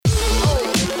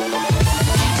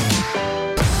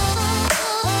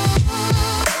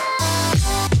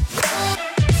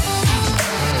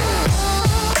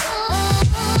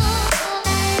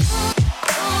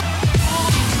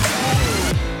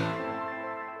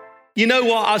You know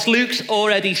what? As Luke's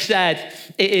already said,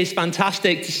 it is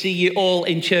fantastic to see you all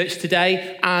in church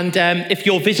today. And if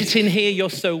you're visiting here, you're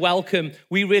so welcome.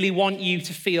 We really want you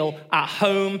to feel at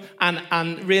home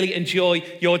and really enjoy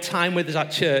your time with us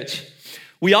at church.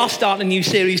 We are starting a new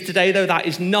series today, though. That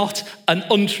is not an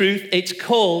untruth. It's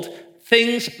called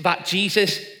Things That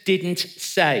Jesus Didn't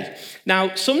Say.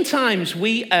 Now, sometimes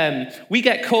we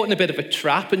get caught in a bit of a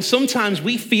trap, and sometimes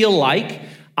we feel like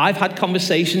I've had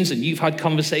conversations and you've had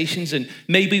conversations, and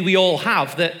maybe we all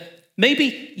have, that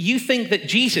maybe you think that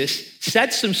Jesus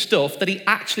said some stuff that he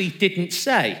actually didn't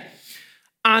say.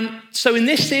 And so in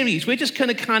this series, we're just going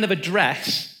to kind of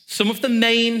address some of the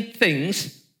main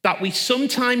things that we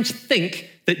sometimes think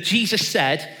that Jesus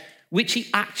said, which he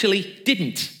actually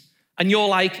didn't. And you're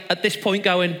like, at this point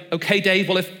going, okay, Dave,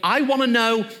 well, if I want to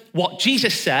know what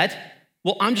Jesus said,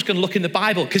 well, I'm just going to look in the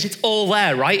Bible because it's all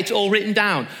there, right? It's all written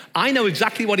down. I know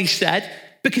exactly what he said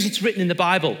because it's written in the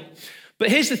Bible.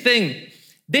 But here's the thing.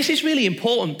 This is really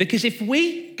important because if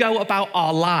we go about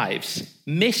our lives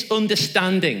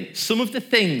misunderstanding some of the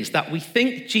things that we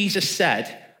think Jesus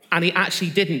said and he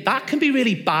actually didn't, that can be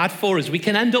really bad for us. We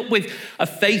can end up with a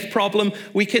faith problem.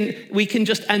 We can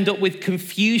just end up with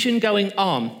confusion going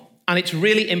on. And it's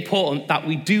really important that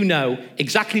we do know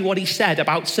exactly what he said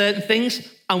about certain things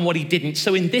and what he didn't.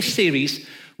 So in this series,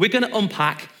 we're going to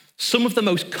unpack some of the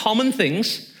most common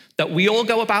things that we all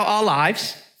go about our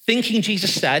lives thinking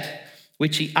Jesus said,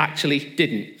 which he actually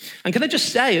didn't. And can I just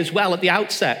say as well at the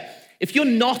outset, if you're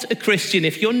not a Christian,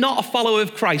 if you're not a follower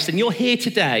of Christ and you're here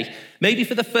today, maybe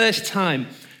for the first time,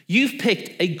 you've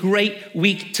picked a great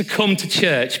week to come to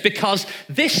church because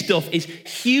this stuff is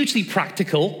hugely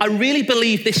practical. I really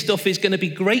believe this stuff is going to be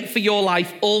great for your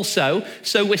life also.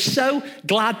 So we're so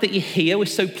glad that you're here. We're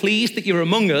so pleased that you're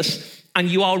among us and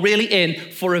you are really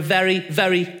in for a very,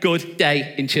 very good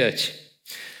day in church.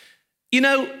 You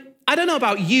know, I don't know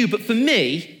about you, but for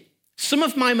me, some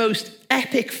of my most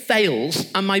epic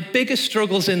fails and my biggest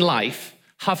struggles in life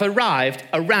have arrived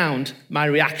around my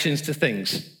reactions to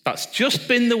things. That's just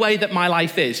been the way that my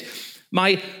life is.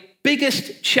 My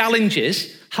biggest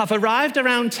challenges have arrived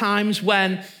around times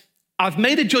when I've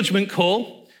made a judgment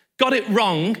call, got it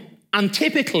wrong, and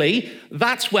typically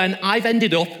that's when I've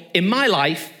ended up in my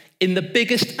life in the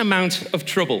biggest amount of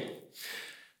trouble.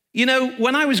 You know,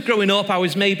 when I was growing up, I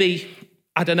was maybe,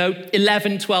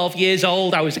 11, 12 years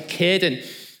old. I was a kid, and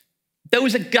there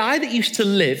was a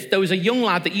young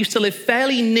lad that used to live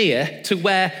fairly near to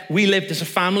where we lived as a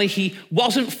family. He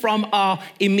wasn't from our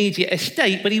immediate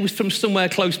estate, but he was from somewhere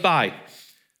close by.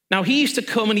 Now, he used to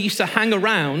come and he used to hang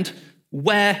around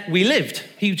where we lived.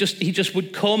 He just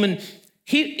would come, and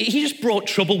he just brought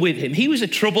trouble with him. He was a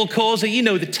trouble causer, you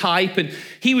know the type, and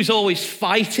he was always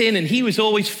fighting, and he was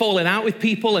always falling out with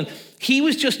people, and he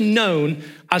was just known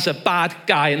as a bad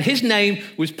guy, and his name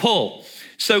was Paul.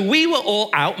 So we were all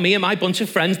out, me and my bunch of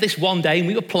friends, this one day, and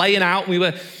we were playing out. We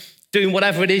were doing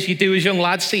whatever it is you do as young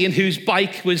lads, seeing whose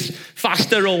bike was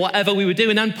faster or whatever we were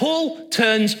doing. And Paul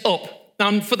turns up.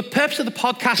 Now, for the purpose of the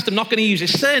podcast, I'm not going to use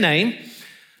his surname.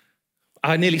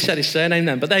 I nearly said his surname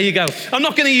then, but there you go. I'm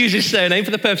not going to use his surname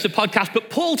for the purpose of the podcast, but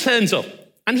Paul turns up.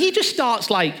 And he just starts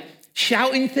like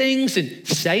shouting things and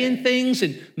saying things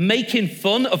and making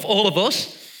fun of all of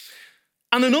us.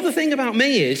 And another thing about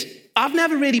me is, I've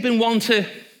never really been one to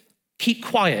keep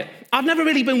quiet. I've never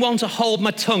really been one to hold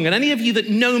my tongue. And any of you that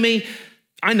know me,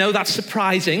 I know that's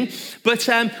surprising, but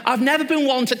I've never been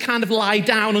one to kind of lie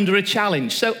down under a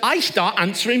challenge. So I start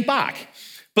answering back.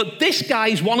 But this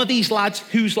guy's one of these lads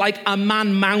who's like a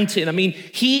man mountain. I mean,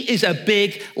 he is a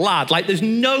big lad. Like, there's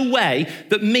no way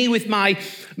that me with my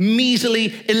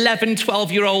measly 11,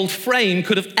 12-year-old frame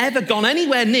could have ever gone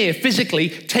anywhere near physically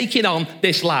taking on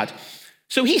this lad.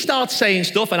 So he starts saying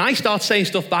stuff and I start saying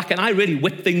stuff back, and I really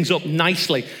whip things up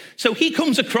nicely. So he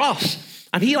comes across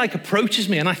and he like approaches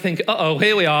me, and I think, uh-oh,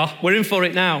 here we are. We're in for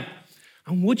it now.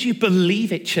 And would you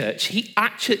believe it, church? He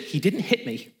didn't hit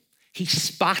me. He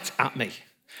spat at me.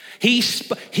 He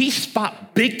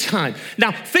spat big time.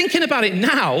 Now, thinking about it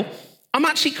now, I'm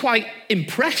actually quite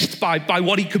impressed by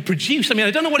what he could produce. I mean,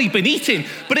 I don't know what he'd been eating,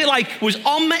 but it like was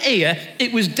on my ear,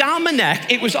 it was down my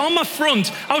neck, it was on my front.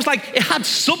 I was like, it had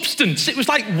substance. It was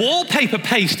like wallpaper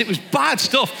paste. It was bad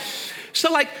stuff.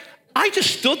 So like, I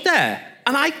just stood there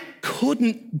and I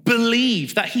couldn't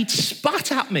believe that he'd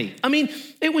spat at me. I mean,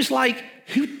 it was like,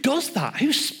 who does that?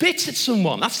 Who spits at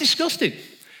someone? That's disgusting.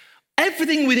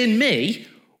 Everything within me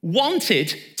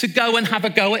wanted to go and have a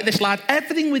go at this lad.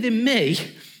 Everything within me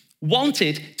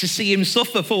wanted to see him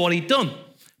suffer for what he'd done.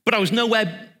 But I was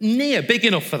nowhere near big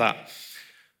enough for that.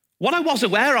 What I was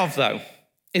aware of, though,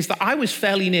 is that I was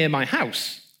fairly near my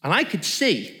house, and I could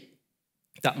see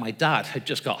that my dad had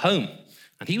just got home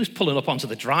and he was pulling up onto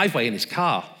the driveway in his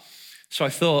car. So I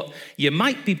thought, you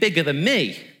might be bigger than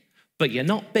me, but you're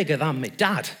not bigger than my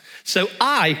dad. So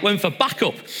I went for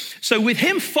backup. So with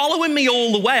him following me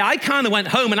all the way, I kind of went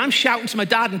home and I'm shouting to my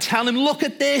dad and telling him, look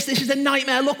at this is a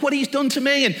nightmare, look what he's done to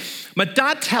me. And my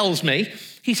dad tells me,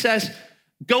 he says,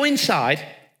 go inside,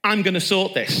 I'm gonna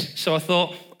sort this. So I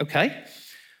thought, okay.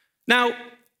 Now,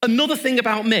 another thing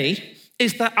about me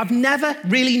is that I've never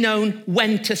really known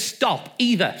when to stop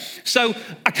either. So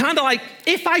I kind of like,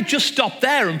 if I just stopped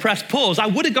there and pressed pause, I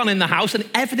would have gone in the house and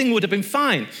everything would have been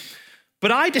fine.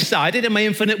 But I decided in my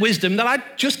infinite wisdom that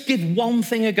I'd just give one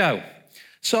thing a go.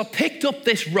 So I picked up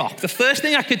this rock, the first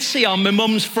thing I could see on my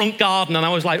mum's front garden, and I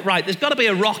was like, right, there's gotta be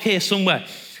a rock here somewhere.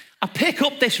 I pick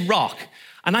up this rock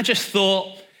and I just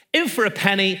thought, in for a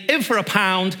penny, in for a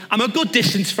pound, I'm a good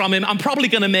distance from him, I'm probably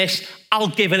gonna miss, I'll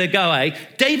give it a go, eh?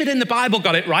 David in the Bible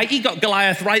got it right, he got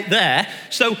Goliath right there,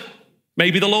 so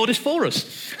maybe the Lord is for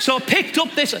us. So I picked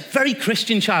up this, very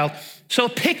Christian child, so I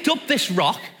picked up this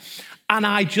rock and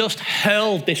I just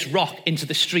hurled this rock into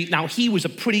the street. Now, he was a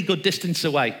pretty good distance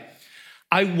away.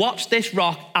 I watched this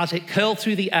rock as it curled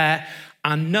through the air,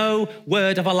 and no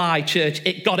word of a lie, church,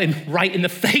 it got him right in the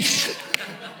face.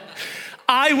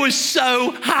 I was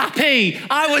so happy.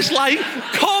 I was like,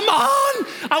 come on.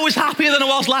 I was happier than I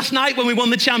was last night when we won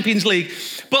the Champions League.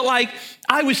 But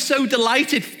I was so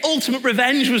delighted. Ultimate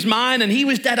revenge was mine and he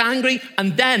was dead angry.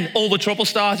 And then all the trouble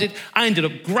started. I ended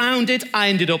up grounded. I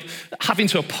ended up having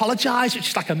to apologize, which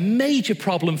is like a major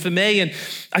problem for me. And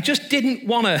I just didn't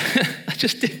want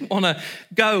to,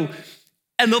 go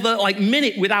another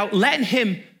minute without letting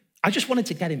him. I just wanted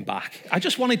to get him back. I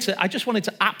just wanted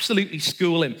to absolutely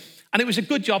school him. And it was a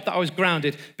good job that I was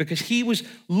grounded because he was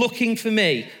looking for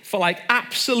me for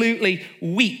absolutely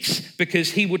weeks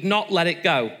because he would not let it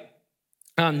go.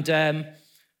 And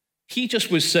he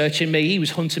just was searching me. He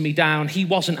was hunting me down. He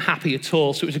wasn't happy at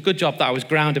all. So it was a good job that I was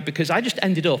grounded because I just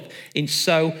ended up in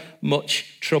so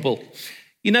much trouble.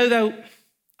 You know, though,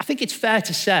 I think it's fair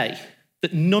to say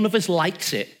that none of us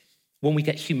likes it when we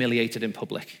get humiliated in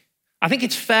public. I think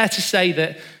it's fair to say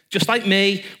that just like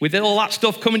me, with all that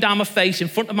stuff coming down my face in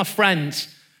front of my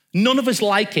friends, none of us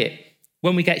like it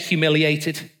when we get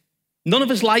humiliated. None of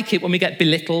us like it when we get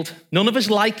belittled. None of us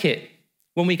like it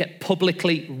when we get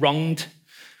publicly wronged.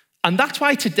 And that's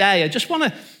why today I just want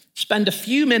to spend a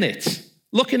few minutes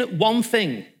looking at one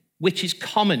thing which is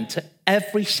common to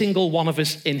every single one of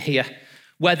us in here,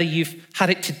 whether you've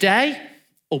had it today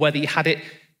or whether you had it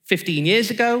 15 years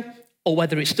ago, or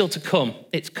whether it's still to come.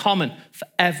 It's common for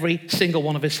every single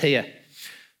one of us here.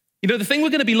 You know, the thing we're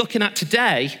going to be looking at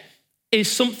today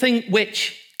is something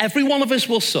which every one of us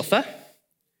will suffer.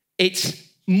 It's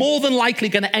more than likely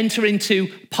going to enter into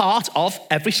part of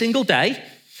every single day.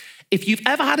 If you've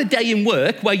ever had a day in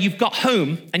work where you've got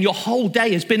home and your whole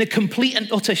day has been a complete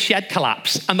and utter shed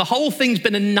collapse and the whole thing's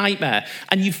been a nightmare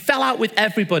and you fell out with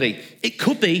everybody, it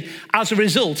could be as a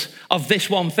result of this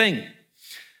one thing.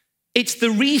 It's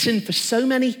the reason for so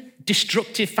many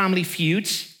destructive family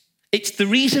feuds. It's the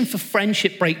reason for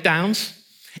friendship breakdowns.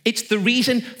 It's the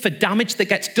reason for damage that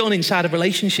gets done inside of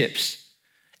relationships.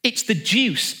 It's the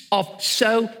juice of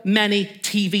so many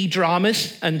TV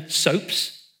dramas and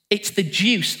soaps. It's the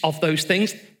juice of those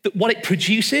things that what it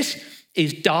produces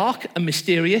is dark and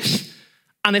mysterious.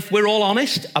 And if we're all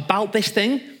honest about this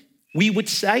thing, we would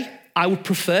say, I would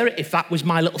prefer it if that was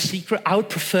my little secret. I would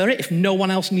prefer it if no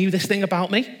one else knew this thing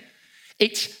about me.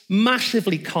 It's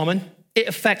massively common. It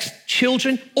affects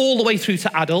children all the way through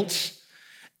to adults.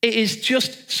 It is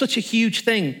just such a huge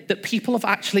thing that people have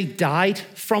actually died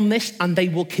from this and they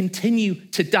will continue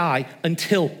to die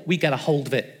until we get a hold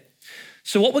of it.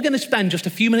 So what we're going to spend just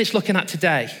a few minutes looking at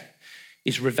today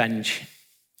is revenge.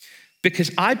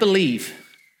 Because I believe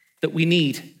that we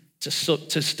need to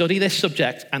study this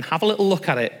subject and have a little look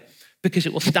at it because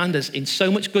it will stand us in so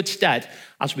much good stead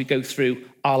as we go through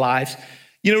our lives.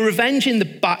 You know, revenge in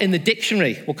the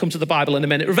dictionary, we'll come to the Bible in a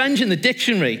minute, revenge in the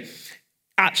dictionary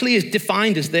actually is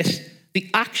defined as this: the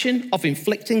action of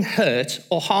inflicting hurt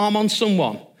or harm on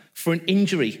someone for an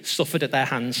injury suffered at their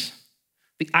hands.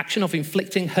 The action of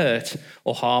inflicting hurt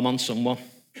or harm on someone.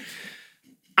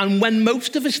 And when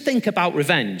most of us think about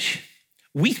revenge,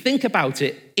 we think about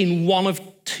it in one of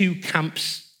two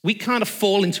camps. We kind of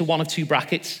fall into one of two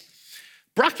brackets.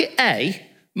 Bracket A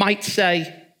might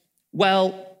say,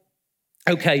 well,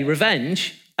 okay,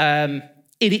 revenge in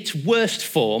its worst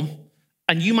form,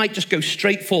 and you might just go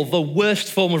straight for the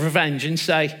worst form of revenge and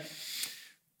say,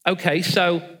 okay,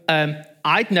 so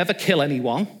I'd never kill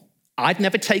anyone. I'd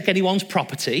never take anyone's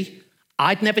property.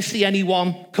 I'd never see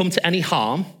anyone come to any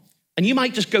harm. And you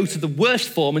might just go to the worst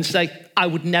form and say, I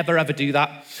would never, ever do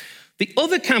that. The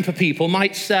other camp of people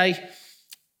might say,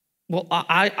 well,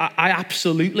 I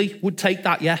absolutely would take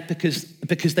that, yeah,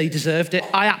 because they deserved it.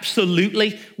 I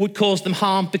absolutely would cause them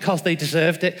harm because they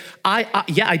deserved it.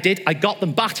 I did. I got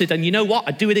them battered. And you know what?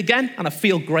 I'd do it again, and I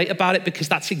feel great about it because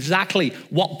that's exactly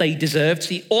what they deserved.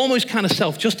 So you almost kind of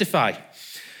self-justify.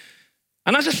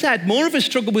 And as I said, more of us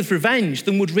struggle with revenge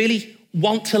than would really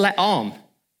want to let on.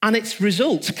 And its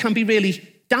results can be really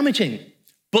damaging.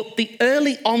 But the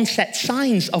early onset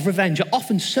signs of revenge are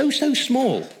often so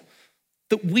small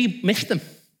that we miss them.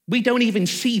 We don't even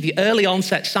see the early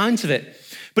onset signs of it.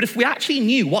 But if we actually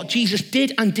knew what Jesus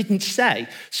did and didn't say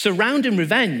surrounding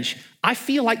revenge, I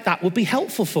feel like that would be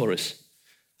helpful for us.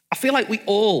 I feel like we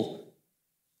all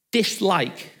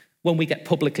dislike when we get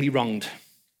publicly wronged.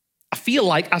 I feel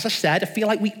like, as I said,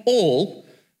 we all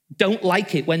don't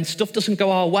like it when stuff doesn't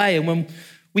go our way and when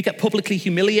we get publicly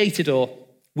humiliated or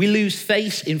we lose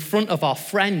face in front of our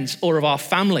friends or of our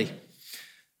family.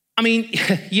 I mean,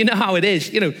 you know how it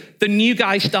is. The new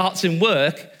guy starts in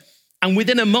work and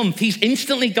within a month, he's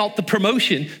instantly got the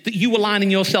promotion that you were lining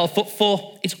yourself up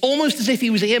for. It's almost as if he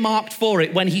was earmarked for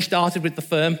it when he started with the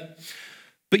firm.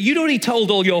 But you'd already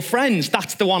told all your friends,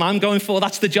 that's the one I'm going for,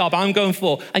 that's the job I'm going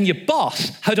for. And your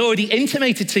boss had already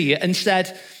intimated to you and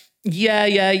said,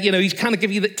 yeah, he's kind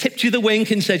of tipped you the wink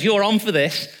and said, you're on for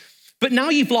this. But now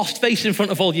you've lost face in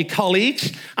front of all your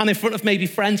colleagues and in front of maybe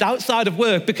friends outside of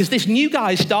work because this new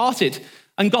guy started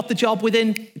and got the job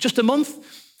within just a month.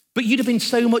 But you'd have been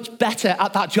so much better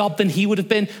at that job than he would have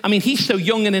been. I mean, he's so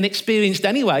young and inexperienced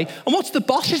anyway. And what's the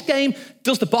boss's game?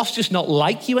 Does the boss just not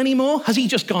like you anymore? Has he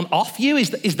just gone off you?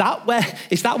 Is that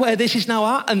where this is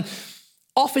now at? And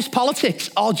office politics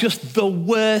are just the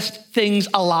worst things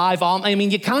alive, aren't they? I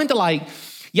mean,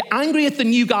 you're angry at the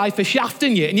new guy for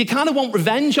shafting you and you kind of want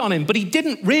revenge on him, but he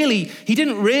didn't really,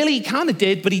 kind of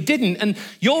did, but he didn't. And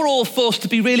you're all forced to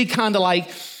be really kind of like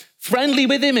friendly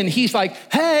with him. And he's like,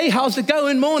 hey, how's it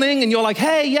going? Morning. And you're like,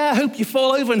 hey, yeah, hope you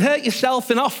fall over and hurt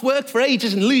yourself and off work for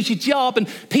ages and lose your job. And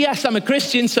P.S. I'm a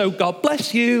Christian, so God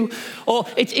bless you. Or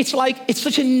it's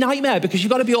such a nightmare because you've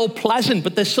got to be all pleasant,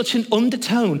 but there's such an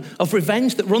undertone of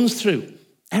revenge that runs through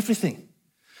everything.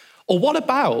 Or what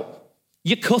about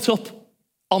you cut up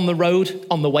on the road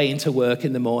on the way into work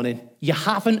in the morning? You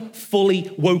haven't fully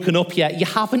woken up yet. You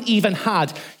haven't even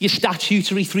had your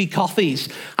statutory 3 coffees.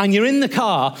 And you're in the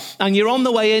car and you're on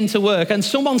the way into work and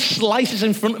someone slices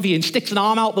in front of you and sticks an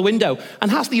arm out the window and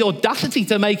has the audacity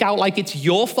to make out like it's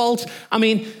your fault. I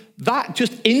mean, that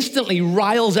just instantly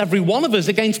riles every one of us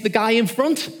against the guy in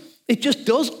front. It just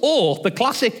does. Or the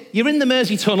classic, you're in the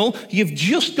Mersey tunnel, you've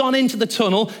just gone into the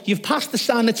tunnel, you've passed the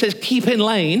sign that says keep in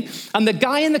lane, and the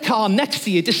guy in the car next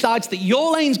to you decides that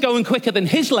your lane's going quicker than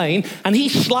his lane, and he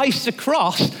slices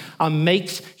across and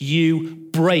makes you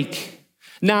brake.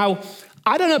 Now,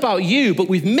 I don't know about you, but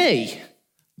with me,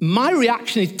 my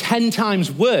reaction is 10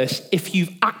 times worse if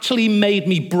you've actually made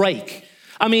me brake.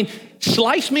 I mean,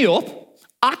 slice me up,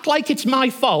 act like it's my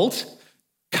fault,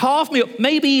 carve me up,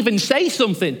 maybe even say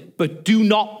something, but do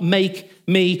not make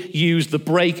me use the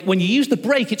brake. When you use the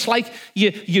brake, it's like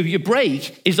your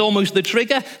brake is almost the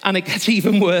trigger and it gets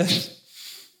even worse.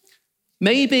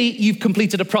 Maybe you've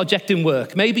completed a project in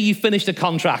work. Maybe you've finished a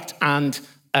contract and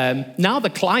now the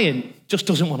client just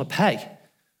doesn't want to pay.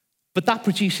 But that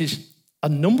produces a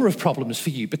number of problems for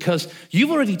you because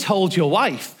you've already told your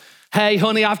wife, hey,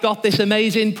 honey, I've got this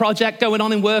amazing project going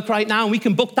on in work right now, and we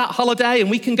can book that holiday, and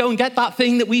we can go and get that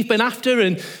thing that we've been after.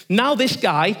 And now this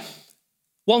guy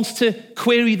wants to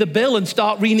query the bill and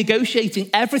start renegotiating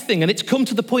everything. And it's come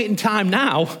to the point in time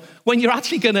now when you're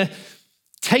actually going to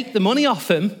take the money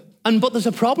off him, but there's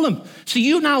a problem. So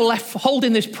you're now left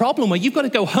holding this problem where you've got to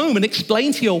go home and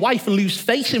explain to your wife and lose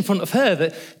face in front of her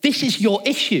that this is your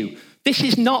issue. This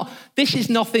is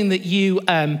nothing that you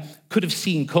could have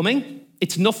seen coming.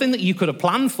 It's nothing that you could have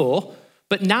planned for,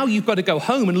 but now you've got to go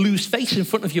home and lose face in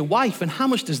front of your wife. And how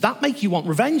much does that make you want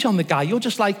revenge on the guy? You're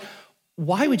just like,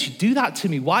 why would you do that to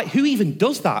me? Why? Who even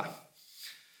does that?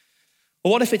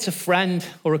 Or what if it's a friend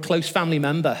or a close family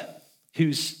member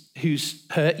who's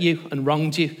hurt you and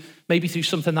wronged you, maybe through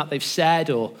something that they've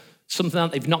said or something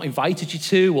that they've not invited you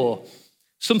to or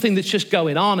something that's just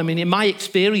going on? I mean, in my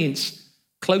experience,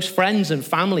 close friends and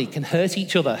family can hurt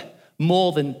each other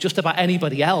more than just about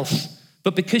anybody else.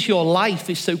 But because your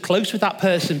life is so close with that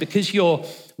person, because your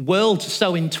worlds are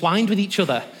so entwined with each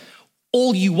other,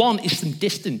 all you want is some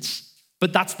distance.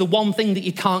 But that's the one thing that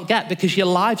you can't get because your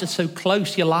lives are so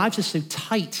close, your lives are so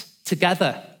tight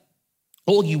together.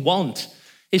 All you want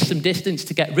is some distance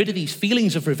to get rid of these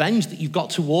feelings of revenge that you've got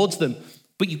towards them,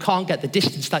 but you can't get the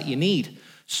distance that you need.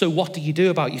 So what do you do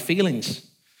about your feelings?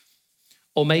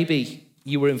 Or maybe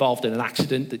you were involved in an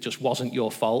accident that just wasn't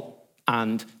your fault,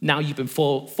 and now you've been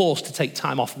forced to take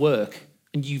time off work,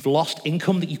 and you've lost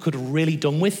income that you could have really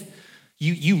done with.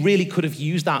 You really could have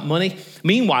used that money.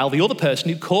 Meanwhile, the other person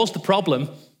who caused the problem,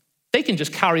 they can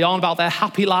just carry on about their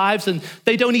happy lives, and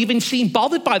they don't even seem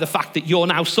bothered by the fact that you're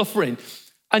now suffering.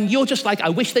 And you're just like, I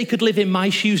wish they could live in my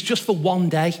shoes just for one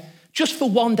day. Just for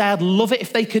one day, I'd love it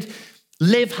if they could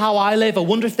live how I live. I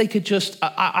wonder if they could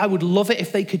I would love it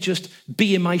if they could just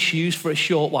be in my shoes for a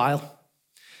short while.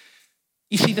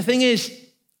 You see, the thing is,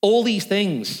 all these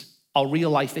things are real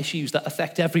life issues that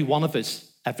affect every one of us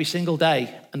every single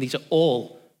day. And these are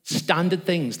all standard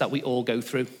things that we all go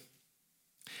through.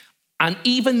 And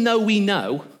even though we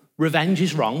know revenge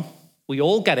is wrong, we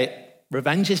all get it,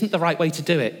 revenge isn't the right way to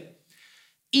do it.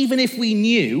 Even if we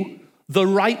knew the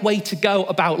right way to go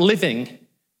about living,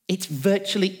 it's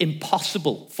virtually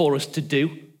impossible for us to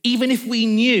do. Even if we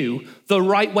knew the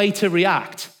right way to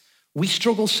react, we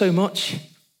struggle so much.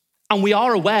 And we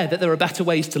are aware that there are better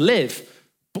ways to live,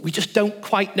 but we just don't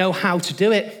quite know how to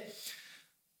do it.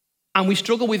 And we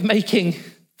struggle with making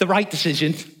the right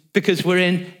decision because we're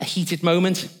in a heated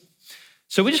moment.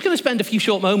 So we're just going to spend a few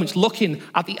short moments looking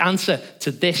at the answer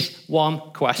to this one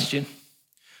question.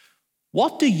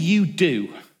 What do you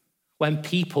do when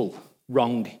people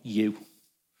wrong you?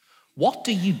 What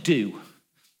do you do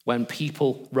when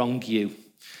people wrong you?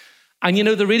 And you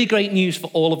know, the really great news for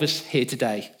all of us here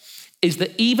today is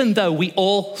that even though we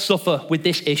all suffer with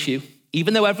this issue,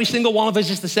 even though every single one of us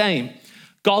is the same,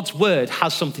 God's word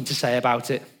has something to say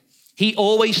about it. He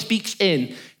always speaks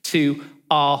in to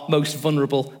our most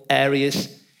vulnerable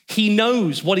areas. He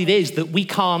knows what it is that we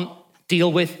can't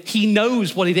deal with. He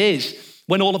knows what it is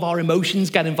when all of our emotions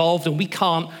get involved and we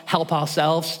can't help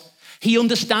ourselves. He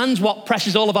understands what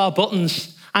presses all of our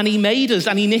buttons, and he made us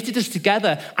and he knitted us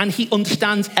together, and he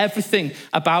understands everything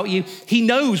about you. He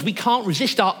knows we can't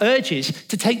resist our urges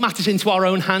to take matters into our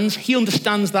own hands. He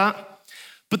understands that.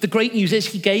 But the great news is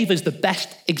he gave us the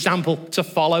best example to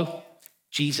follow,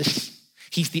 Jesus.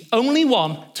 He's the only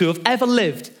one to have ever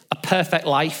lived a perfect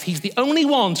life. He's the only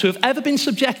one to have ever been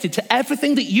subjected to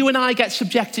everything that you and I get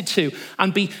subjected to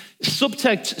and be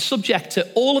subject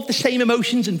to all of the same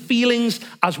emotions and feelings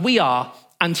as we are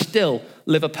and still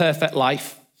live a perfect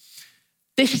life.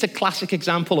 This is a classic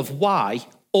example of why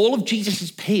all of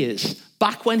Jesus' peers,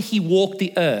 back when he walked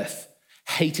the earth,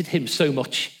 hated him so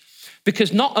much.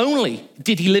 Because not only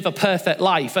did he live a perfect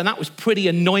life, and that was pretty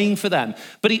annoying for them,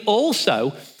 but he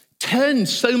also turned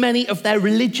so many of their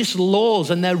religious laws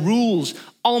and their rules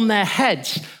on their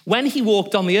heads when he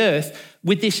walked on the earth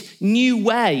with this new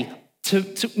way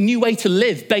to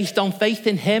live based on faith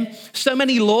in him. So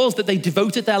many laws that they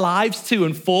devoted their lives to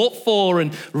and fought for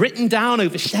and written down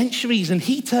over centuries. And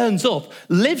he turns up,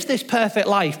 lives this perfect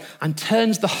life, and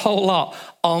turns the whole lot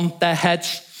on their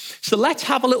heads. So let's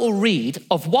have a little read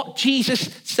of what Jesus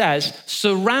says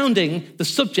surrounding the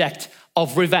subject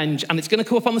of revenge. And it's going to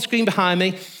come up on the screen behind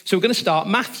me. So we're going to start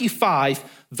Matthew 5,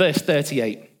 verse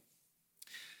 38.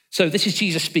 So this is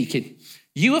Jesus speaking.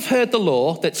 You have heard the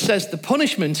law that says the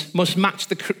punishment must match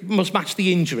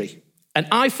the injury. An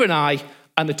eye for an eye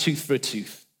and a tooth for a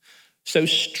tooth. So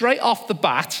straight off the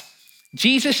bat,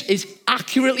 Jesus is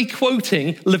accurately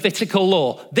quoting Levitical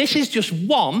law. This is just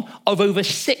one of over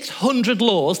 600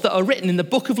 laws that are written in the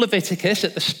book of Leviticus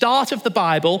at the start of the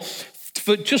Bible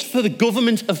for the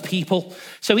government of people.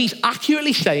 So he's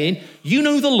accurately saying, you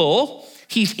know the law.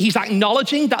 He's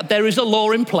acknowledging that there is a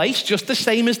law in place, just the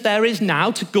same as there is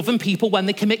now to govern people when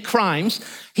they commit crimes.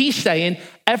 He's saying,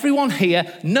 everyone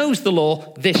here knows the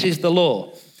law. This is the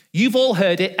law. You've all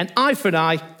heard it, an eye for an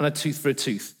eye and a tooth for a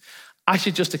tooth. I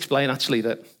should just explain, actually,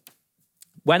 that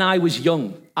when I was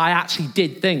young, I actually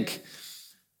did think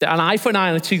that an eye for an eye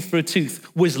and a tooth for a tooth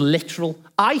was literal.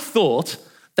 I thought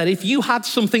that if you had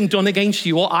something done against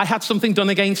you or I had something done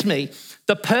against me,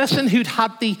 the person who'd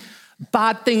had the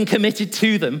bad thing committed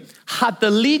to them had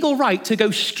the legal right to go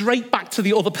straight back to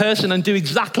the other person and do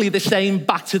exactly the same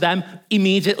back to them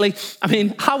immediately. I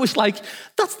mean, I was like,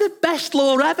 that's the best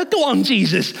law ever. Go on,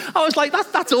 Jesus. I was like,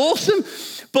 that's awesome.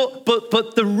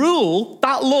 But the rule,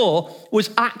 that law, was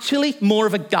actually more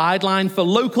of a guideline for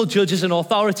local judges and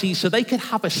authorities so they could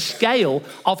have a scale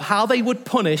of how they would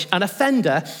punish an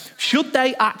offender should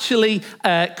they actually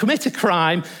commit a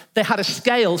crime. They had a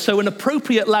scale, so an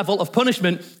appropriate level of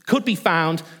punishment could be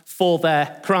found for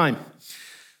their crime.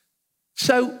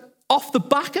 So off the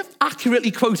back of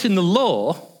accurately quoting the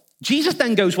law, Jesus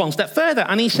then goes one step further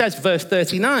and he says, verse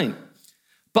 39,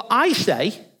 but I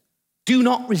say, do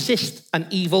not resist an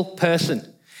evil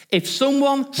person. If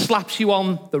someone slaps you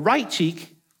on the right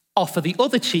cheek, offer the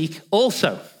other cheek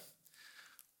also.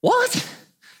 What?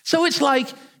 So it's like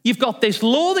you've got this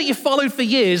law that you've followed for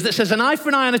years that says an eye for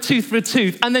an eye and a tooth for a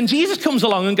tooth, and then Jesus comes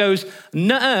along and goes,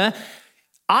 nuh-uh,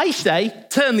 I say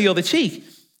turn the other cheek.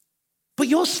 But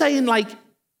you're saying like,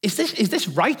 is this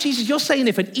right, Jesus? You're saying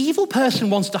if an evil person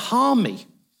wants to harm me,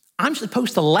 I'm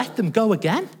supposed to let them go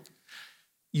again?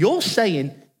 You're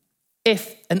saying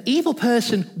if an evil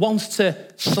person wants to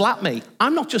slap me,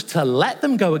 I'm not just to let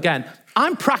them go again.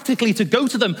 I'm practically to go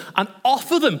to them and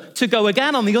offer them to go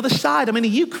again on the other side. I mean, are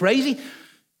you crazy?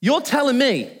 You're telling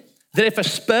me that if a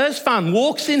Spurs fan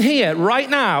walks in here right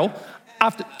now,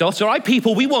 that's all right,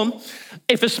 people, we won.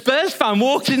 If a Spurs fan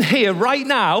walks in here right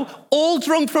now, all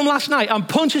drunk from last night and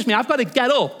punches me, I've got to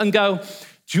get up and go,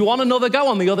 do you want another go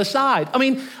on the other side? I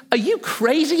mean, are you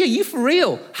crazy? Are you for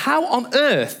real? How on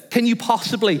earth can you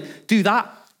possibly do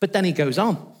that? But then he goes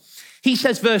on. He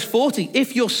says, verse 40,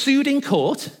 if you're sued in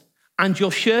court and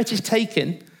your shirt is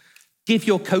taken, give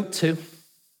your coat too.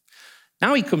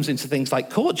 Now he comes into things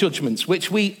like court judgments, which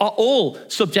we are all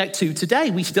subject to today.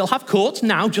 We still have courts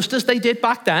now, just as they did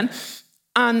back then.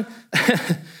 And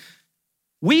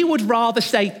we would rather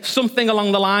say something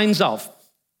along the lines of,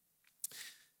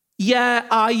 yeah,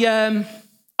 I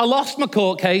lost my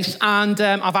court case, and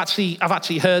I've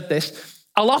actually heard this.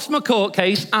 I lost my court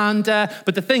case, and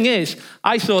but the thing is,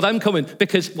 I saw them coming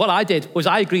because what I did was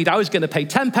I agreed I was going to pay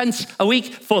 10 pence a week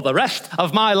for the rest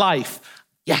of my life.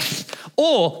 Yes.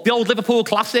 Or the old Liverpool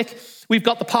classic, we've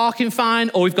got the parking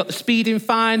fine or we've got the speeding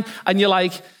fine, and you're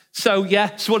like, so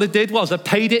what I did was I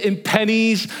paid it in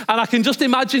pennies, and I can just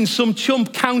imagine some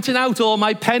chump counting out all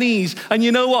my pennies, and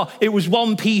you know what? It was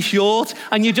 1p short,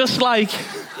 and you're just like,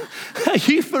 are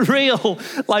you for real?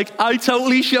 Like, I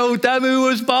totally showed them who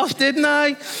was boss, didn't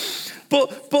I?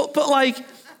 But like,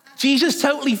 Jesus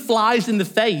totally flies in the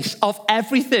face of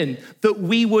everything that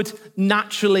we would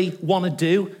naturally want to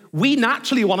do. We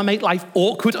naturally want to make life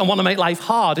awkward and want to make life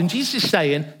hard. And Jesus is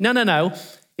saying, no.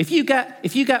 If you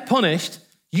get punished,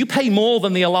 you pay more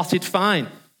than the allotted fine.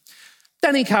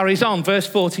 Then he carries on, verse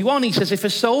 41. He says, if a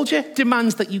soldier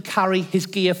demands that you carry his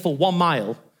gear for 1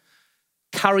 mile,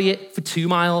 carry it for 2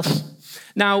 miles.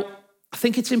 Now, I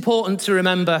think it's important to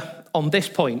remember on this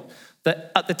point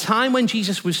that at the time when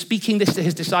Jesus was speaking this to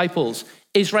his disciples,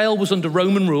 Israel was under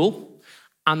Roman rule,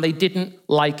 and they didn't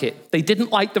like it. They didn't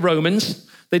like the Romans.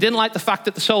 They didn't like the fact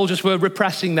that the soldiers were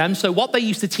repressing them. So what they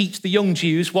used to teach the young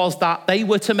Jews was that they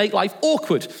were to make life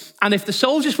awkward. And if the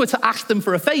soldiers were to ask them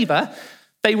for a favor,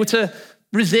 they were to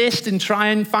resist and try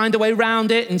and find a way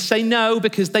around it and say no,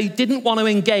 because they didn't want to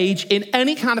engage in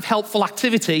any kind of helpful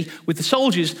activity with the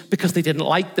soldiers because they didn't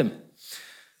like them.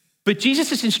 But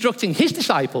Jesus is instructing his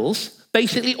disciples,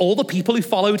 basically all the people who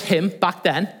followed him back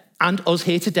then and us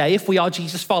here today, if we are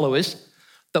Jesus followers,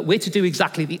 that we're to do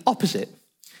exactly the opposite.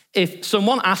 If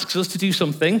someone asks us to do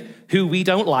something who we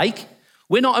don't like,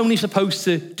 we're not only supposed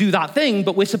to do that thing,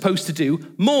 but we're supposed to do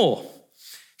more.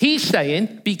 He's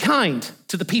saying, be kind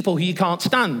to the people who you can't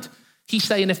stand. He's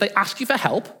saying if they ask you for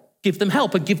help, give them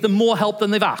help and give them more help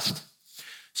than they've asked.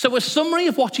 So a summary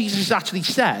of what Jesus has actually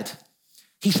said,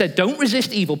 he said, don't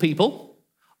resist evil people,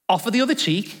 offer the other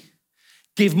cheek,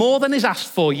 give more than is asked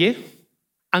for you,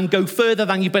 and go further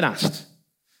than you've been asked.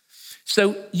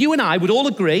 So you and I would all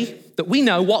agree that we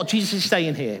know what Jesus is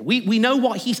saying here. We know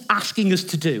what he's asking us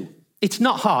to do. It's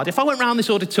not hard. If I went around this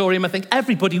auditorium, I think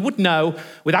everybody would know,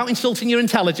 without insulting your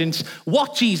intelligence,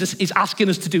 what Jesus is asking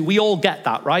us to do. We all get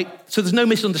that, right? So there's no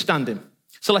misunderstanding.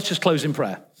 So let's just close in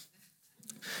prayer.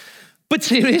 But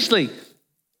seriously,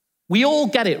 we all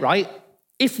get it, right?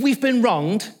 If we've been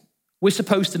wronged, we're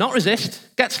supposed to not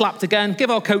resist, get slapped again, give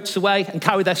our coats away, and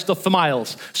carry their stuff for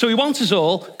miles. So he wants us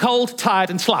all cold, tired,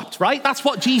 and slapped, right? That's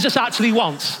what Jesus actually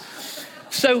wants.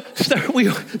 So we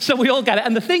all get it.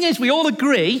 And the thing is, we all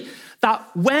agree that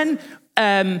when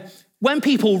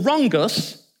people wrong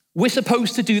us, we're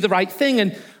supposed to do the right thing.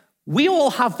 And we all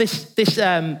have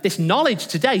this knowledge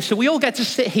today. So we all get to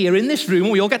sit here in this room,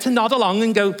 and we all get to nod along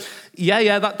and go,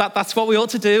 yeah, that's what we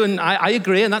ought to do. And I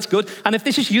agree, and that's good. And if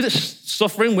this is you that's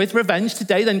suffering with revenge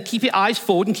today, then keep your eyes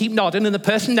forward and keep nodding. And the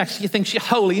person next to you thinks you're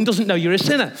holy and doesn't know you're a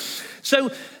sinner.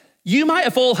 So you might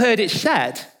have all heard it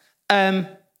said, but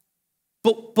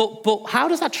how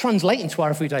does that translate into our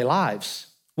everyday lives?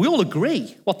 We all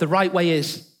agree what the right way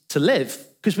is to live,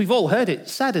 because we've all heard it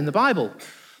said in the Bible.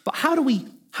 But how do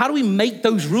we make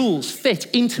those rules fit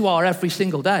into our every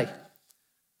single day?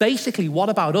 Basically, what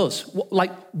about us?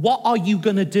 What are you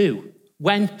going to do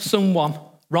when someone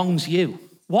wrongs you?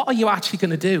 What are you actually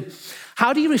going to do?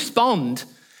 How do you respond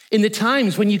in the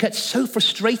times when you get so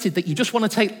frustrated that you just want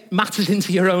to take matters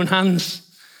into your own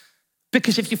hands?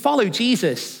 Because if you follow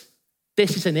Jesus,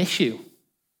 this is an issue.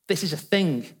 This is a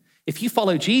thing. If you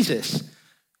follow Jesus,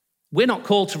 we're not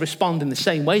called to respond in the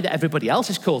same way that everybody else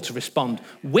is called to respond.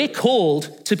 We're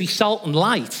called to be salt and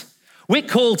light. We're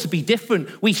called to be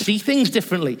different. We see things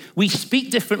differently. We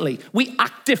speak differently. We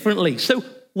act differently. So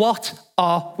what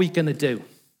are we going to do?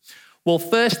 Well,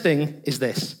 first thing is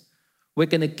this. We're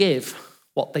going to give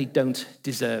what they don't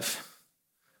deserve.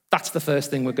 That's the first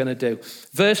thing we're going to do.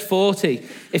 Verse 40,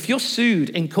 if you're sued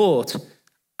in court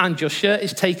and your shirt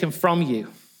is taken from you,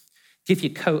 give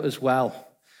your coat as well.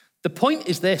 The point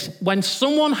is this, when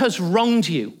someone has wronged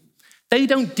you, they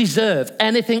don't deserve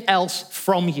anything else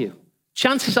from you.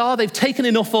 Chances are they've taken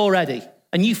enough already,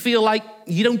 and you feel like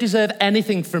you don't deserve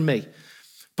anything from me.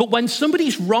 But when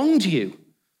somebody's wronged you,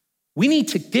 we need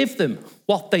to give them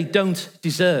what they don't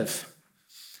deserve.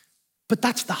 But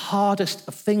that's the hardest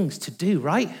of things to do,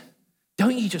 right?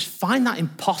 Don't you just find that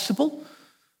impossible?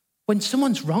 When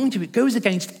someone's wronged you, it goes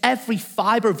against every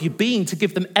fiber of your being to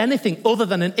give them anything other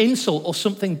than an insult or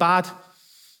something bad.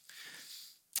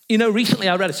 You know, recently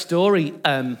I read a story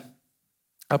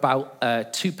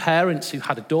about two parents who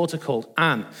had a daughter called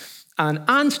Anne. And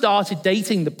Anne started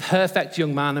dating the perfect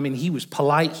young man. I mean, he was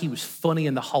polite, he was funny,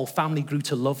 and the whole family grew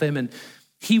to love him. And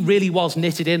he really was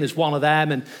knitted in as one of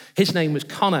them. And his name was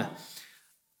Connor.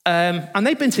 And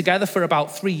they'd been together for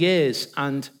about 3 years.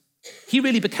 And he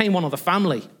really became one of the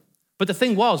family. But the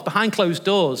thing was, behind closed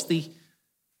doors, the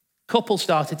couple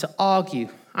started to argue.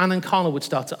 Anne and Connor would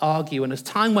start to argue. And as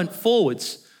time went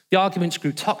forwards, the arguments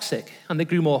grew toxic. And they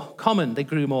grew more common. They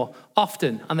grew more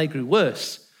often. And they grew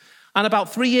worse. And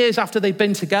about 3 years after they'd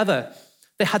been together,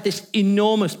 they had this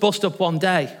enormous bust up one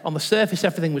day. On the surface,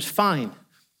 everything was fine,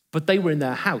 but they were in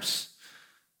their house.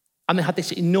 And they had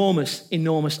this enormous,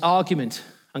 enormous argument.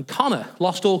 And Connor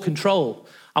lost all control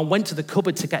and went to the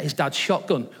cupboard to get his dad's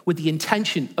shotgun with the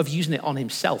intention of using it on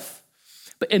himself.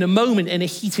 But in a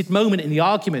heated moment in the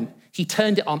argument, he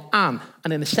turned it on Anne,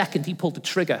 and in a second, he pulled the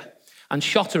trigger and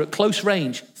shot her at close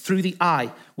range through the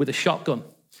eye with a shotgun.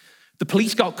 The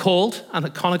police got called,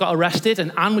 and Connor got arrested,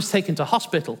 and Anne was taken to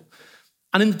hospital.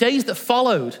 And in the days that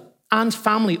followed, Anne's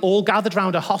family all gathered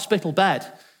around a hospital bed,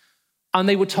 and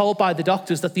they were told by the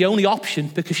doctors that the only option,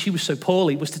 because she was so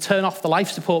poorly, was to turn off the life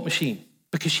support machine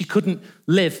because she couldn't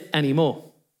live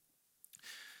anymore.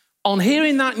 On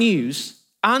hearing that news,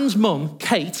 Anne's mum,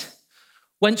 Kate,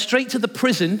 went straight to the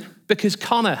prison because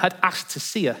Connor had asked to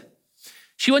see her.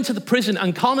 She went to the prison,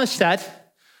 and Connor said,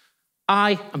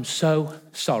 I am so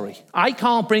sorry. I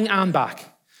can't bring Anne back,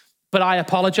 but I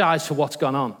apologize for what's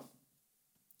gone on.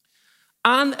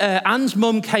 Anne's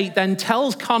mum, Kate, then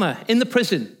tells Connor in the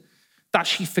prison that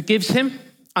she forgives him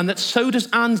and that so does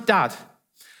Anne's dad.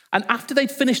 And after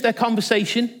they'd finished their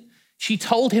conversation, she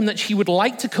told him that she would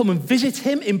like to come and visit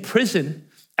him in prison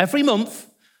every month,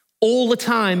 all the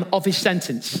time of his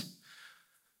sentence.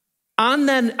 And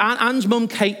then Anne's mum,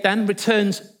 Kate, then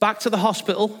returns back to the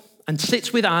hospital and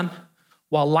sits with Anne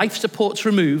while life support's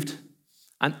removed,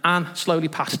 and Anne slowly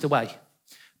passed away.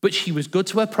 But she was good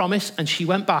to her promise, and she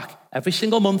went back every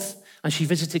single month, and she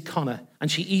visited Connor, and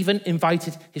she even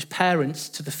invited his parents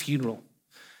to the funeral.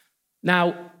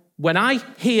 Now, when I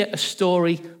hear a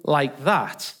story like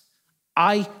that,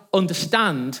 I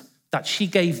understand that she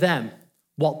gave them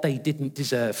what they didn't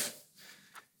deserve.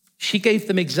 She gave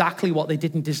them exactly what they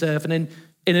didn't deserve. And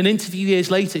in an interview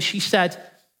years later, she said,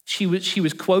 she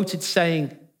was quoted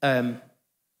saying,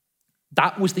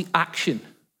 that was the action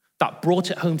that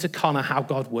brought it home to Connor how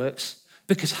God works.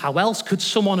 Because how else could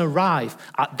someone arrive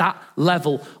at that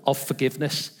level of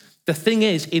forgiveness? The thing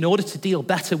is, in order to deal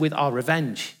better with our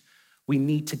revenge, we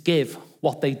need to give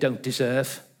what they don't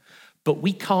deserve. But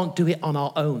we can't do it on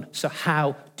our own. So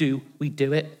how do we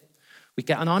do it? We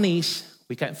get on our knees,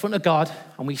 we get in front of God,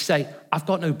 and we say, I've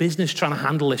got no business trying to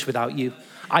handle this without you.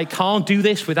 I can't do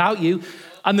this without you.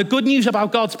 And the good news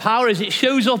about God's power is it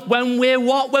shows up when we're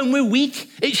what? When we're weak.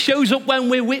 It shows up when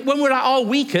we're at our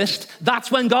weakest. That's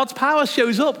when God's power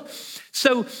shows up.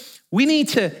 So we need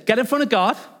to get in front of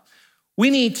God.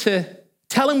 We need to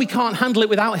tell him we can't handle it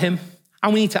without him.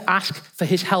 And we need to ask for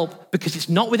his help because it's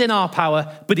not within our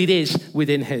power, but it is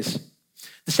within his.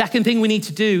 The second thing we need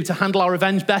to do to handle our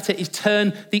revenge better is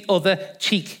turn the other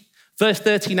cheek. Verse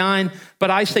 39, but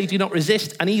I say do not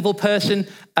resist an evil person.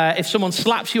 If someone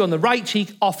slaps you on the right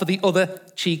cheek, offer the other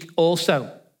cheek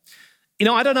also. You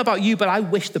know, I don't know about you, but I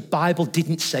wish the Bible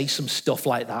didn't say some stuff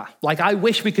like that. Like, I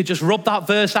wish we could just rub that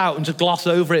verse out and just gloss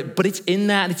over it, but it's in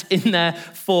there, and it's in there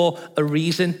for a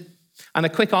reason. And a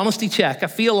quick honesty check, I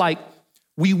feel like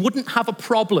we wouldn't have a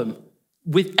problem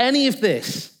with any of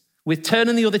this, with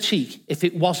turning the other cheek, if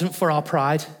it wasn't for our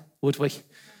pride, would we?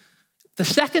 The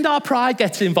second our pride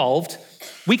gets involved,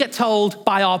 We get told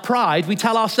by our pride, we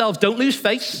tell ourselves, don't lose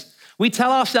face. We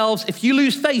tell ourselves, if you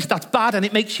lose face, that's bad and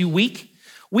it makes you weak.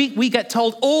 We get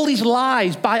told all these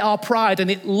lies by our pride,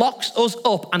 and it locks us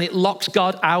up and it locks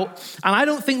God out. And I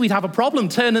don't think we'd have a problem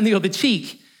turning the other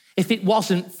cheek if it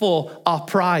wasn't for our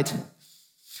pride.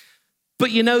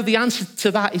 But you know, the answer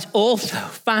to that is also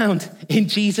found in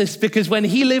Jesus, because when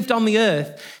he lived on the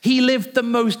earth, he lived the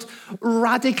most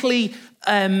radically,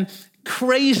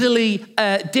 crazily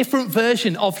different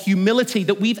version of humility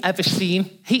that we've ever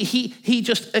seen. He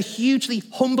just a hugely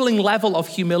humbling level of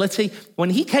humility. When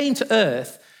he came to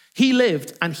earth, he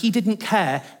lived and he didn't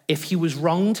care if he was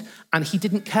wronged, and he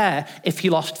didn't care if he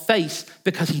lost face,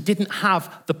 because he didn't have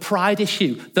the pride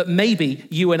issue that maybe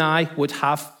you and I would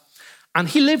have. And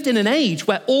he lived in an age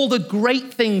where all the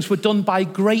great things were done by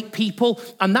great people,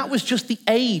 and that was just the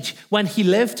age when he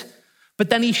lived. But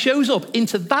then he shows up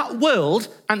into that world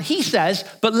and he says,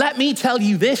 but let me tell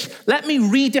you this, let me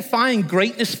redefine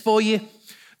greatness for you.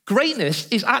 Greatness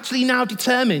is actually now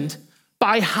determined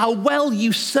by how well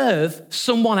you serve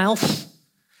someone else.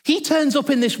 He turns up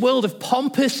in this world of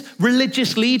pompous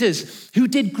religious leaders who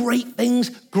did great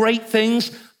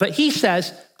things, but he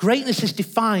says greatness is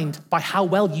defined by how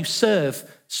well you serve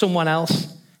someone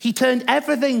else. He turned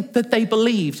everything that they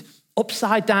believed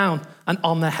upside down and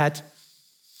on their head.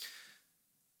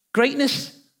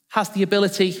 Greatness has the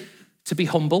ability to be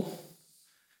humble.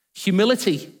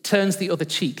 Humility turns the other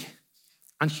cheek,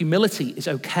 and humility is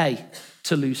okay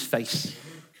to lose face.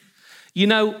 You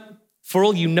know, for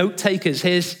all you note takers,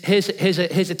 here's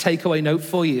a takeaway note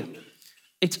for you.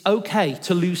 It's okay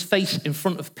to lose face in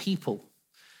front of people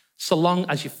so long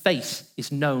as your face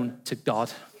is known to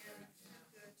God.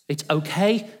 It's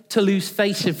okay to lose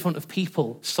face in front of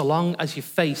people so long as your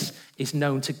face is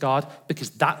known to God, because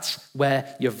that's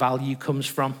where your value comes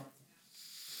from.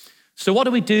 So what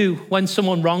do we do when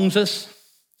someone wrongs us?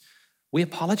 We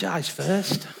apologize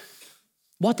first.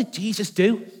 What did Jesus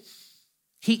do?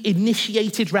 He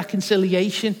initiated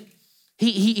reconciliation.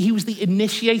 He was the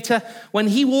initiator. When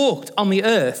he walked on the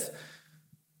earth,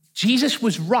 Jesus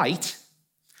was right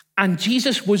and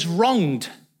Jesus was wronged,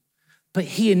 but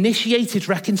he initiated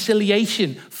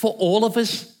reconciliation for all of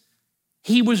us.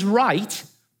 He was right,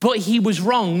 but he was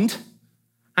wronged,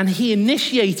 and he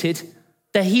initiated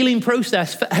the healing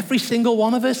process for every single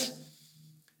one of us.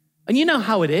 And you know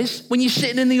how it is when you're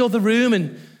sitting in the other room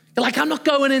and you're like, I'm not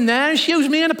going in there, and she owes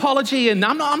me an apology, and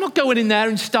I'm not going in there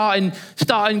and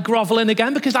starting groveling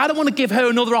again, because I don't want to give her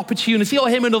another opportunity or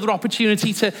him another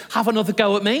opportunity to have another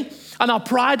go at me. And our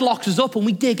pride locks us up and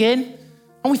we dig in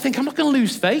and we think, I'm not going to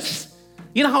lose face.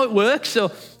 You know how it works?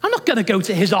 So I'm not going to go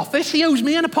to his office. He owes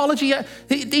me an apology.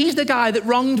 He's the guy that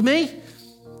wronged me.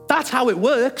 That's how it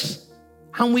works.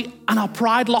 And our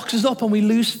pride locks us up and we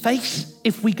lose face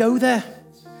if we go there.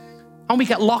 And we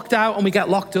get locked out and we get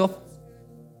locked up.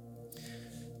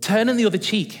 Turning the other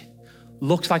cheek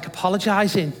looks like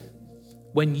apologizing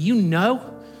when you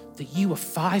know that you were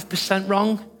 5%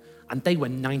 wrong and they were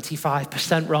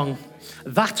 95% wrong.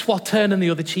 That's what turning the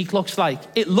other cheek looks like.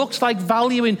 It looks like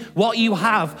valuing what you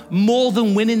have more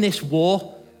than winning this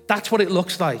war. That's what it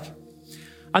looks like.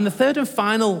 And the third and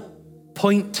final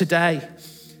point today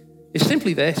is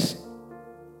simply this.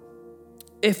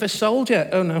 If a soldier,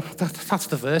 oh no, that's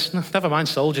the verse. No, never mind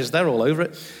soldiers, they're all over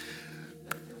it.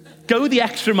 Go the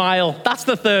extra mile. That's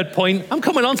the third point. I'm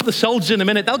coming on to the soldiers in a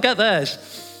minute. They'll get theirs.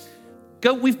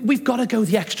 We've got to go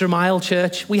the extra mile,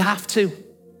 church. We have to.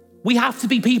 We have to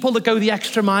be people that go the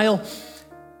extra mile.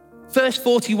 Verse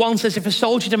 41 says, if a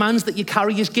soldier demands that you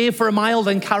carry his gear for a mile,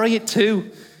 then carry it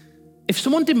too. If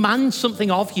someone demands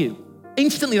something of you,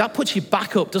 instantly that puts you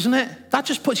back up, doesn't it? That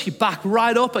just puts you back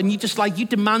right up, and you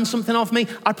demand something of me.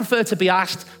 I prefer to be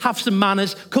asked, have some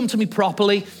manners, come to me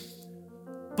properly.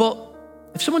 But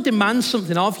if someone demands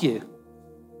something of you,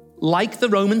 like the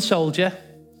Roman soldier,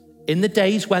 in the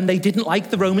days when they didn't like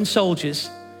the Roman soldiers,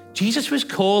 Jesus was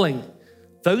calling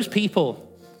those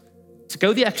people to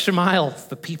go the extra mile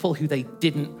for people who they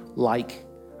didn't like.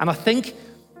 And I think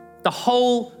the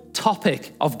whole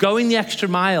topic of going the extra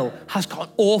mile has got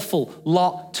an awful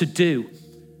lot to do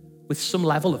with some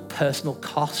level of personal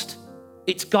cost.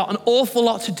 It's got an awful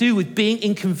lot to do with being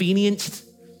inconvenienced.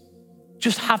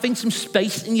 Just having some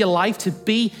space in your life to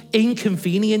be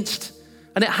inconvenienced.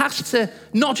 And it has to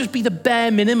not just be the bare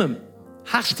minimum,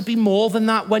 has to be more than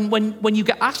that. When you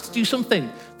get asked to do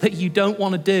something that you don't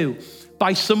want to do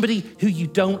by somebody who you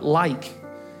don't like,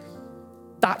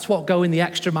 that's what going the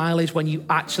extra mile is, when you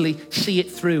actually see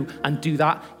it through and do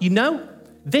that. You know,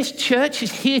 this church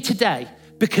is here today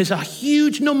because a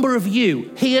huge number of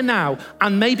you here now,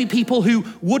 and maybe people who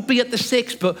would be at the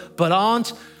 6 but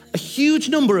aren't, a huge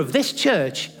number of this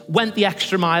church went the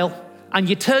extra mile, and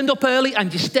you turned up early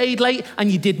and you stayed late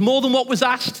and you did more than what was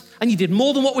asked and you did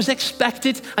more than what was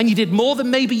expected and you did more than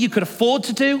maybe you could afford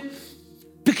to do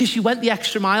because you went the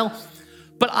extra mile.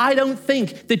 But I don't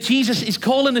think that Jesus is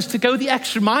calling us to go the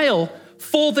extra mile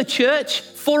for the church,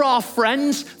 for our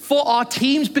friends, for our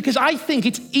teams, because I think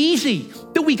it's easy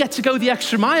that we get to go the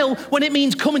extra mile when it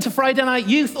means coming to Friday Night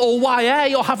Youth or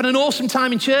YA or having an awesome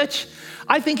time in church.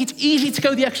 I think it's easy to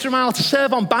go the extra mile to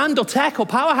serve on band or tech or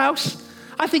Powerhouse.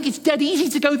 I think it's dead easy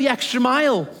to go the extra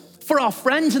mile for our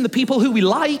friends and the people who we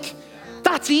like.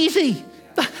 That's easy.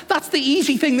 That's the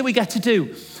easy thing that we get to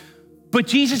do. But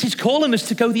Jesus is calling us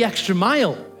to go the extra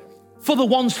mile for the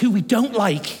ones who we don't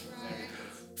like.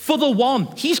 For the one.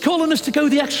 He's calling us to go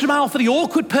the extra mile for the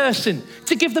awkward person,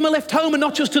 to give them a lift home and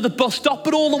not just to the bus stop,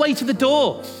 but all the way to the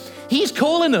door. He's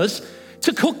calling us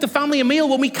to cook the family a meal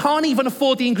when we can't even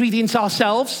afford the ingredients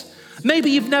ourselves.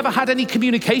 Maybe you've never had any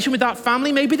communication with that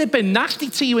family. Maybe they've been nasty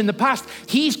to you in the past.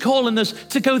 He's calling us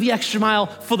to go the extra mile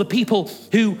for the people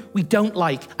who we don't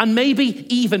like, and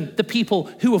maybe even the people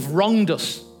who have wronged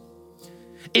us.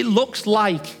 It looks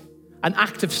like an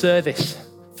act of service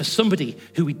for somebody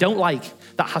who we don't like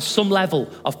that has some level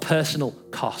of personal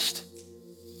cost.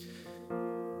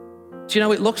 Do you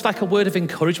know, it looks like a word of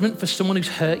encouragement for someone who's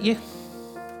hurt you,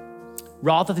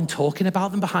 rather than talking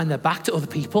about them behind their back to other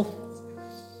people.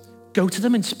 Go to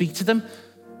them and speak to them.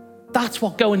 That's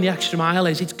what going the extra mile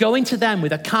is. It's going to them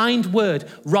with a kind word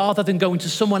rather than going to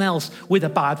someone else with a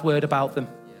bad word about them.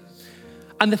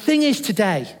 And the thing is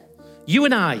today, you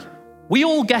and I, we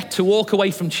all get to walk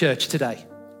away from church today.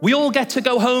 We all get to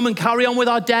go home and carry on with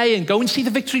our day and go and see the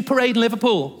victory parade in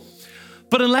Liverpool.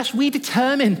 But unless we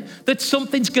determine that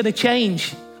something's going to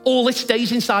change, all it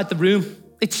stays inside the room.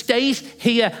 It stays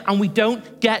here and we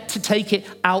don't get to take it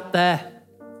out there.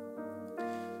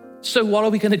 So what are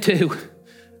we going to do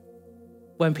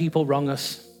when people wrong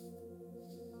us?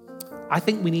 I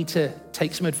think we need to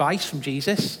take some advice from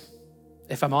Jesus.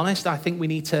 If I'm honest, I think we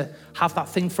need to have that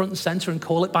thing front and center and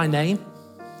call it by name.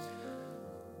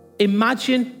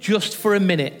 Imagine just for a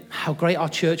minute how great our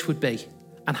church would be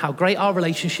and how great our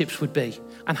relationships would be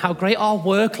and how great our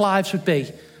work lives would be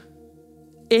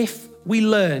if we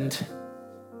learned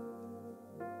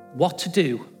what to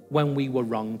do when we were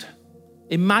wronged.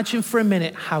 Imagine for a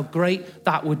minute how great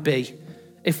that would be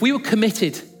if we were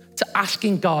committed to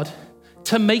asking God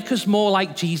to make us more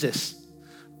like Jesus.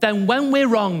 Then when we're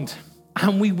wronged,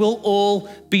 and we will all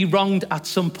be wronged at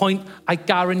some point, I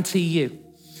guarantee you,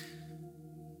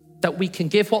 that we can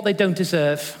give what they don't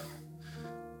deserve,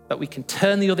 that we can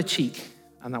turn the other cheek,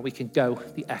 and that we can go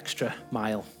the extra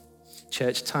mile.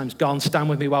 Church, time's gone. Stand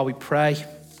with me while we pray.